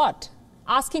 Weapon for what?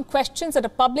 Asking questions at a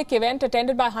public event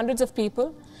attended by hundreds of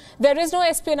people? There is no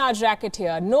espionage racket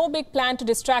here, no big plan to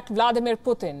distract Vladimir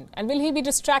Putin. And will he be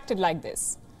distracted like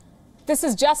this? This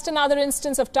is just another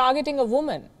instance of targeting a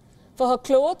woman for her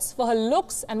clothes, for her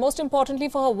looks, and most importantly,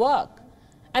 for her work.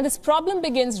 And this problem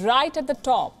begins right at the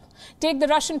top. Take the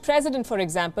Russian president, for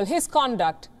example. His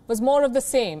conduct was more of the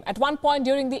same. At one point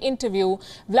during the interview,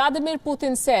 Vladimir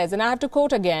Putin says, and I have to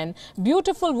quote again,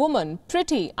 "Beautiful woman,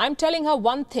 pretty. I'm telling her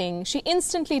one thing. She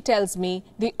instantly tells me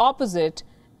the opposite,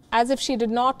 as if she did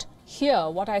not hear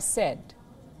what I said."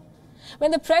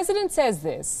 When the president says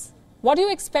this, what do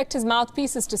you expect his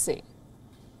mouthpieces to say?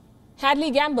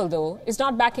 Hadley Gamble, though, is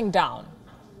not backing down.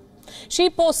 She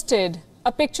posted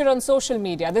a picture on social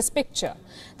media, this picture.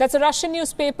 That's a Russian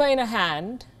newspaper in her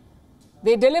hand.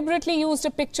 They deliberately used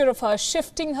a picture of her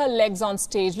shifting her legs on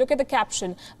stage. Look at the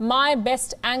caption, "My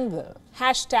best angle,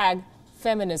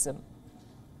 #feminism."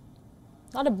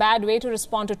 Not a bad way to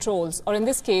respond to trolls, or in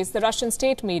this case, the Russian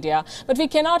state media. But we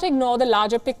cannot ignore the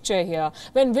larger picture here.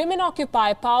 When women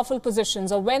occupy powerful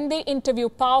positions or when they interview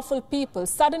powerful people,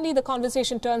 suddenly the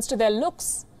conversation turns to their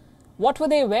looks. What were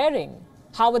they wearing?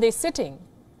 How were they sitting?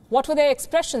 What were their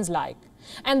expressions like?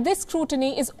 And this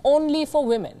scrutiny is only for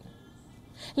women.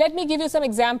 Let me give you some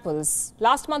examples.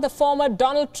 Last month, a former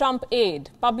Donald Trump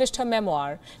aide published her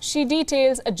memoir. She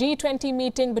details a G20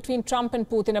 meeting between Trump and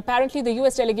Putin. Apparently, the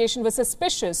US delegation was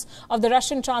suspicious of the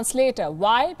Russian translator.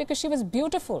 Why? Because she was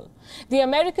beautiful. The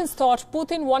Americans thought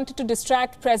Putin wanted to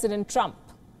distract President Trump.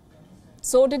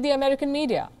 So did the American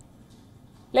media.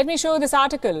 Let me show you this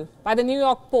article by the New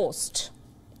York Post.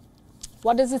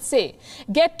 What does it say?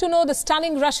 Get to know the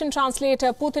stunning Russian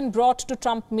translator Putin brought to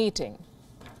Trump meeting.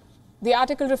 The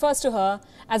article refers to her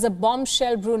as a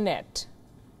bombshell brunette.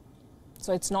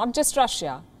 So it's not just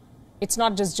Russia. It's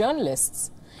not just journalists.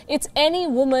 It's any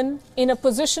woman in a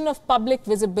position of public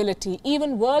visibility,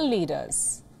 even world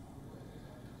leaders.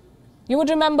 You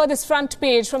would remember this front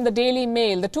page from the Daily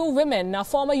Mail. The two women are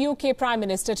former UK Prime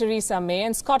Minister Theresa May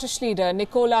and Scottish leader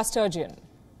Nicola Sturgeon.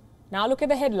 Now look at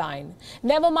the headline.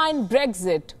 Never mind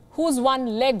Brexit, who's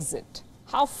won legs it?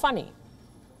 How funny.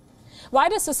 Why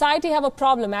does society have a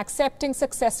problem accepting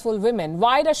successful women?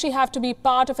 Why does she have to be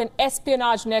part of an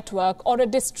espionage network or a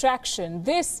distraction?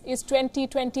 This is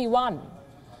 2021.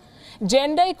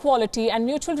 Gender equality and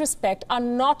mutual respect are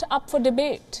not up for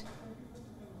debate.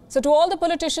 So to all the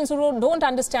politicians who don't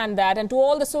understand that, and to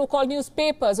all the so-called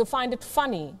newspapers who find it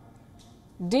funny,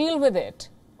 deal with it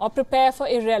or prepare for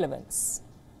irrelevance.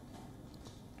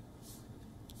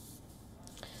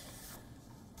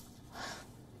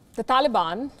 The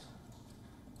Taliban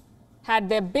had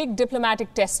their big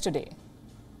diplomatic test today.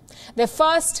 Their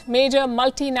first major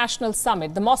multinational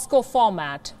summit, the Moscow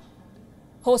format,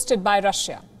 hosted by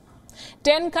Russia.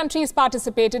 10 countries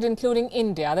participated, including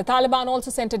India. The Taliban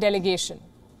also sent a delegation.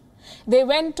 They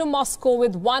went to Moscow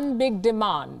with one big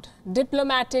demand,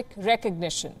 diplomatic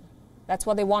recognition. That's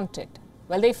what they wanted.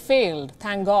 Well, they failed,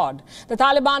 thank God. The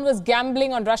Taliban was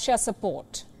gambling on Russia's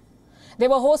support. They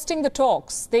were hosting the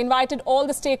talks. They invited all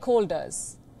the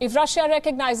stakeholders. If Russia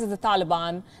recognizes the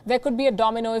Taliban, there could be a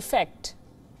domino effect.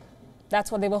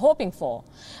 That's what they were hoping for.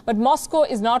 But Moscow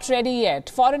is not ready yet.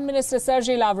 Foreign Minister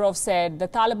Sergei Lavrov said the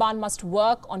Taliban must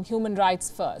work on human rights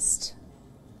first.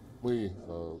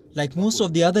 Like most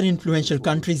of the other influential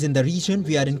countries in the region,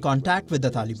 we are in contact with the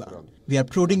Taliban. We are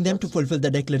prodding them to fulfill the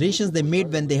declarations they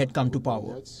made when they had come to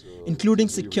power, including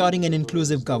securing an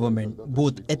inclusive government,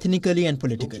 both ethnically and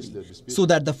politically, so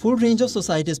that the full range of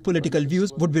society's political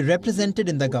views would be represented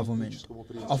in the government.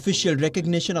 Official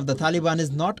recognition of the Taliban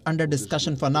is not under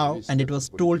discussion for now, and it was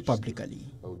told publicly.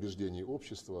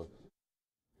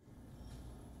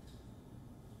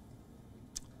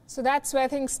 So that's where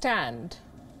things stand.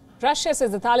 Russia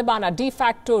says the Taliban are de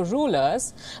facto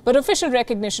rulers, but official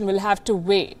recognition will have to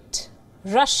wait.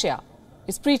 Russia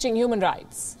is preaching human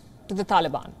rights to the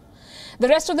Taliban. The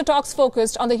rest of the talks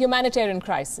focused on the humanitarian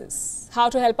crisis, how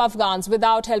to help Afghans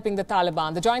without helping the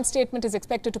Taliban. The joint statement is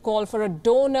expected to call for a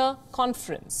donor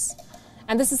conference.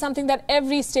 And this is something that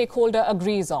every stakeholder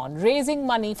agrees on, raising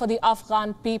money for the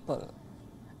Afghan people.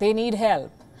 They need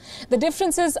help. The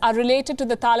differences are related to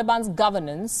the Taliban's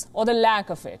governance or the lack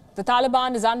of it. The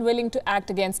Taliban is unwilling to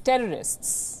act against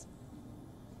terrorists,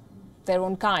 their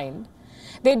own kind.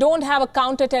 They don't have a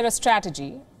counter-terror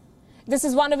strategy. This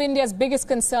is one of India's biggest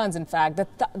concerns, in fact.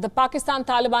 The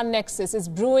Pakistan-Taliban nexus is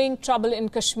brewing trouble in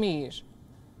Kashmir.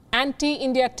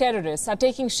 Anti-India terrorists are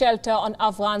taking shelter on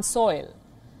Afghan soil.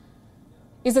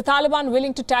 Is the Taliban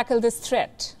willing to tackle this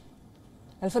threat?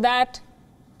 Well, for that,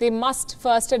 they must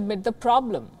first admit the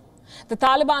problem. The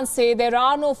Taliban say there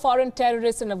are no foreign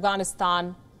terrorists in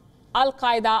Afghanistan.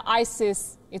 Al-Qaeda,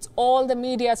 ISIS, it's all the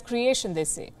media's creation, they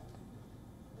say.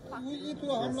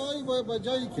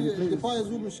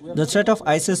 The threat of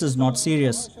ISIS is not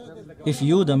serious. If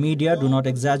you, the media, do not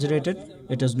exaggerate it,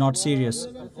 it is not serious.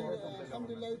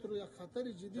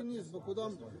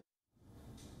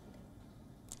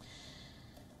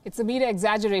 It's a media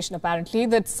exaggeration, apparently.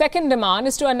 The second demand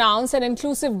is to announce an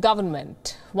inclusive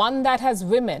government, one that has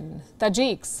women,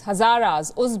 Tajiks,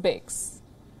 Hazaras, Uzbeks,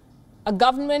 a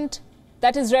government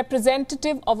that is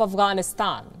representative of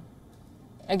Afghanistan.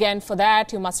 Again, for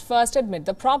that, you must first admit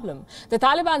the problem. The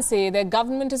Taliban say their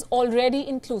government is already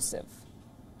inclusive.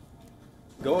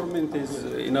 Government is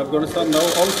in Afghanistan now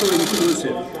also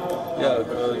inclusive.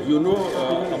 You know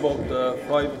about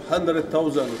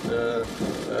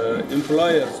 500,000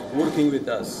 employers working with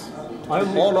us.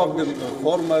 All of them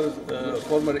former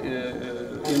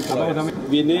employers.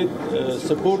 We need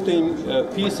supporting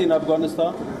peace in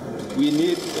Afghanistan. We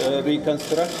need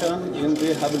reconstruction and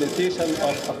rehabilitation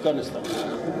of Afghanistan.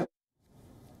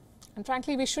 And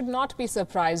frankly, we should not be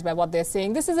surprised by what they're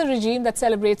saying. This is a regime that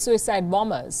celebrates suicide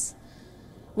bombers.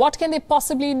 What can they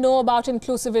possibly know about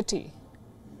inclusivity?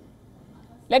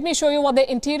 Let me show you what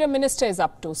the Interior Minister is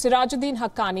up to. Sirajuddin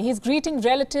Haqqani, he's greeting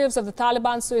relatives of the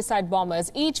Taliban suicide bombers.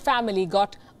 Each family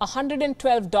got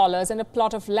 $112 and a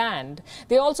plot of land.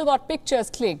 They also got pictures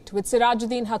clicked with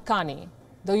Sirajuddin Haqqani.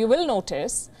 Though you will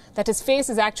notice that his face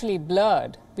is actually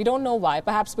blurred. We don't know why.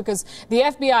 Perhaps because the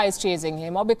FBI is chasing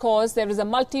him or because there is a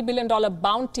multi-billion-dollar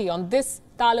bounty on this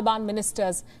Taliban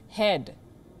minister's head.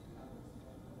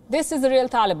 This is the real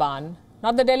Taliban,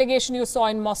 not the delegation you saw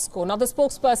in Moscow, not the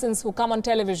spokespersons who come on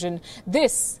television.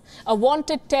 This, a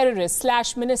wanted terrorist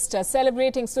 / minister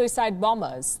celebrating suicide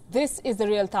bombers. This is the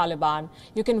real Taliban.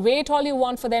 You can wait all you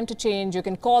want for them to change. You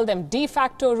can call them de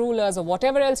facto rulers or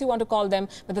whatever else you want to call them,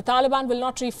 but the Taliban will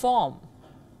not reform.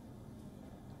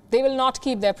 They will not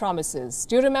keep their promises.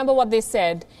 Do you remember what they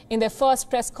said in their first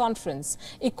press conference?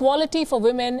 Equality for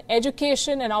women,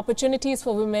 education and opportunities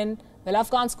for women. Well,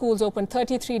 Afghan schools opened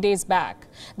 33 days back.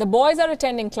 The boys are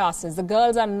attending classes, the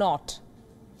girls are not.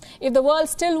 If the world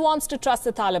still wants to trust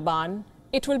the Taliban,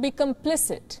 it will be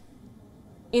complicit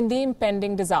in the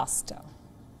impending disaster.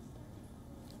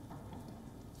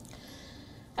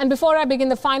 And before I begin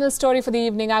the final story for the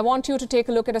evening, I want you to take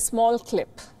a look at a small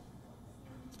clip.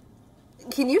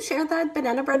 Can you share that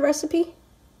banana bread recipe?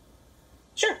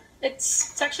 Sure.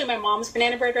 It's actually my mom's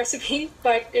banana bread recipe,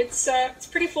 but it's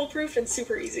pretty foolproof and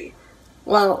super easy.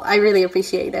 Well, I really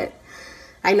appreciate it.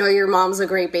 I know your mom's a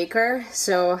great baker,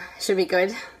 so it should be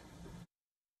good.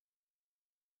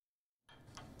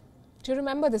 Do you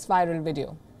remember this viral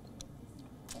video?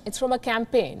 It's from a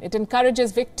campaign. It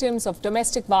encourages victims of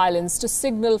domestic violence to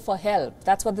signal for help.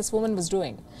 That's what this woman was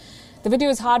doing. The video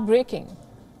is heartbreaking.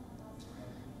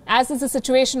 As is the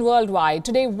situation worldwide,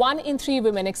 today 1 in 3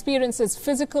 women experiences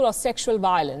physical or sexual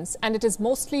violence, and it is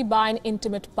mostly by an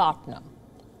intimate partner.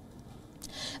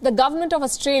 The government of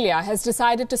Australia has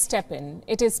decided to step in.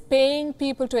 It is paying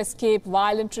people to escape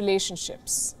violent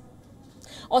relationships.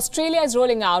 Australia is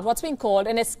rolling out what's being called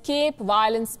an escape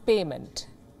violence payment.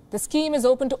 The scheme is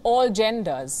open to all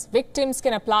genders. Victims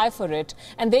can apply for it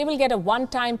and they will get a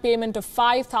one-time payment of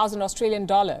 5,000 Australian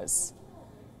dollars.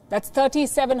 That's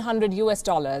 3,700 US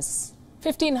dollars.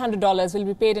 $1,500 will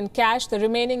be paid in cash, the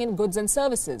remaining in goods and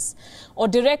services, or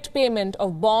direct payment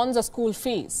of bonds or school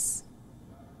fees.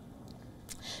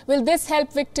 Will this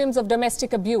help victims of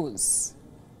domestic abuse?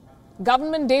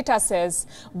 Government data says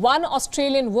one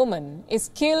Australian woman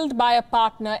is killed by a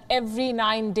partner every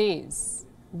 9 days.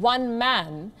 One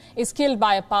man is killed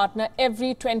by a partner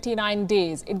every 29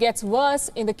 days. It gets worse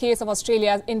in the case of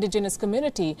Australia's Indigenous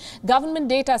community. Government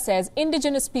data says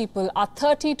Indigenous people are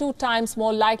 32 times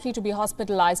more likely to be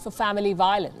hospitalized for family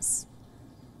violence.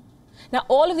 Now,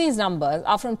 all of these numbers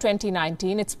are from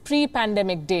 2019. It's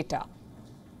pre-pandemic data.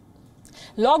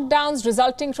 Lockdowns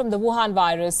resulting from the Wuhan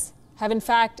virus have in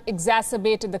fact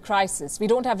exacerbated the crisis. We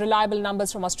don't have reliable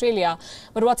numbers from Australia,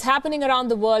 but what's happening around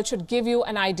the world should give you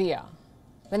an idea.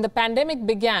 When the pandemic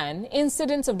began,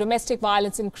 incidents of domestic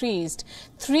violence increased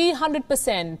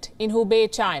 300% in Hubei,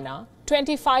 China,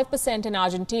 25% in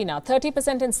Argentina,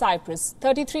 30% in Cyprus,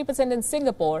 33% in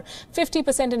Singapore,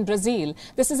 50% in Brazil.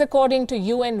 This is according to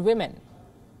UN Women.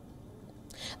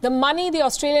 The money the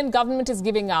Australian government is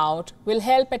giving out will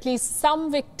help at least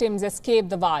some victims escape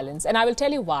the violence, and I will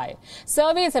tell you why.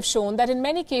 Surveys have shown that in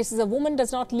many cases a woman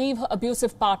does not leave her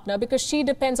abusive partner because she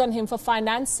depends on him for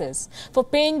finances, for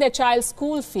paying their child's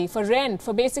school fee, for rent,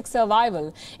 for basic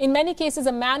survival. In many cases,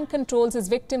 a man controls his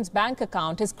victim's bank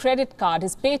account, his credit card,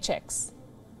 his paychecks.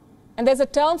 And there's a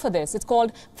term for this. It's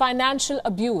called financial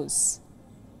abuse.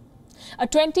 A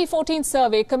 2014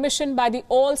 survey commissioned by the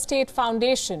All State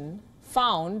Foundation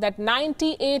found that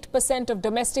 98% of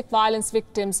domestic violence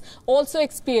victims also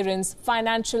experience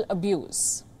financial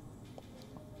abuse.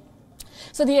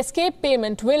 So the escape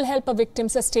payment will help a victim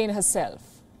sustain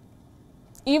herself,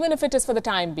 even if it is for the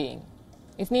time being.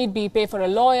 If need be, pay for a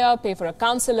lawyer, pay for a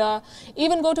counselor,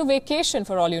 even go to vacation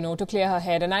for all you know to clear her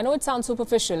head. And I know it sounds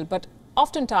superficial, but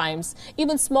oftentimes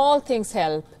even small things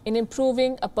help in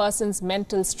improving a person's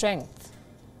mental strength.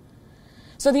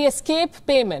 So the escape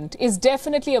payment is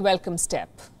definitely a welcome step.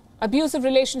 Abusive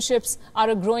relationships are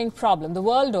a growing problem the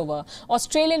world over.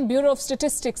 Australian Bureau of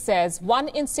Statistics says 1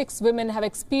 in 6 women have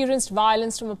experienced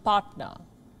violence from a partner.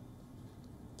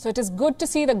 So it is good to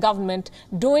see the government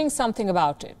doing something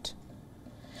about it.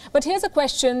 But here's a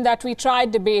question that we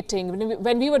tried debating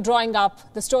when we were drawing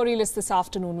up the story list this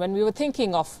afternoon, when we were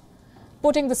thinking of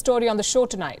putting the story on the show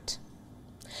tonight.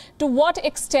 To what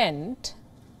extent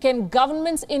can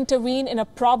governments intervene in a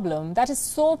problem that is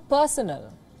so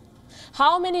personal?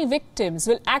 How many victims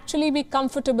will actually be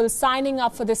comfortable signing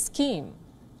up for this scheme?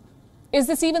 Is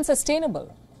this even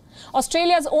sustainable?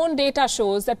 Australia's own data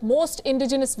shows that most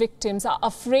Indigenous victims are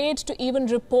afraid to even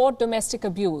report domestic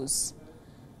abuse.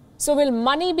 So will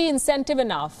money be incentive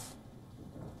enough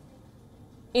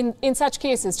in such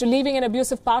cases to leaving an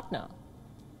abusive partner?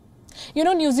 You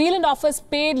know, New Zealand offers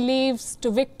paid leaves to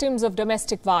victims of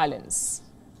domestic violence.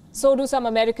 So do some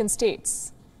American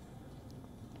states.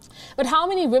 But how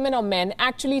many women or men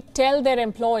actually tell their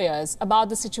employers about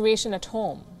the situation at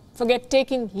home, forget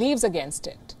taking leaves against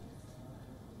it?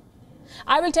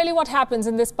 I will tell you what happens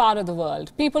in this part of the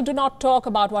world. People do not talk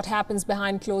about what happens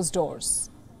behind closed doors.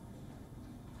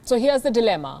 So here's the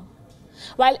dilemma.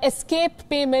 While escape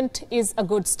payment is a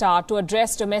good start to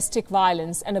address domestic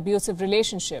violence and abusive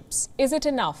relationships, is it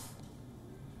enough?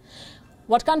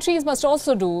 What countries must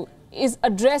also do is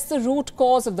address the root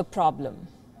cause of the problem.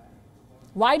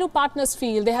 Why do partners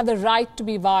feel they have the right to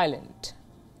be violent?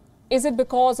 Is it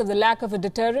because of the lack of a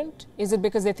deterrent? Is it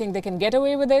because they think they can get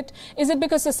away with it? Is it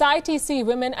because society sees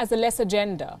women as a lesser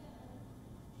gender?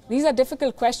 These are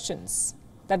difficult questions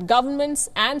that governments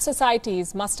and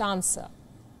societies must answer.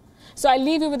 So I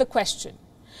leave you with a question.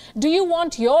 Do you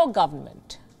want your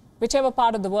government, whichever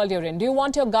part of the world you're in, do you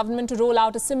want your government to roll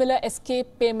out a similar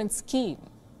escape payment scheme?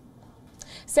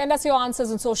 Send us your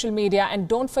answers on social media and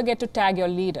don't forget to tag your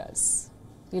leaders.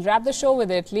 We'll wrap the show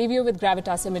with it, leave you with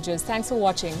Gravitas images. Thanks for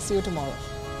watching. See you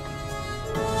tomorrow.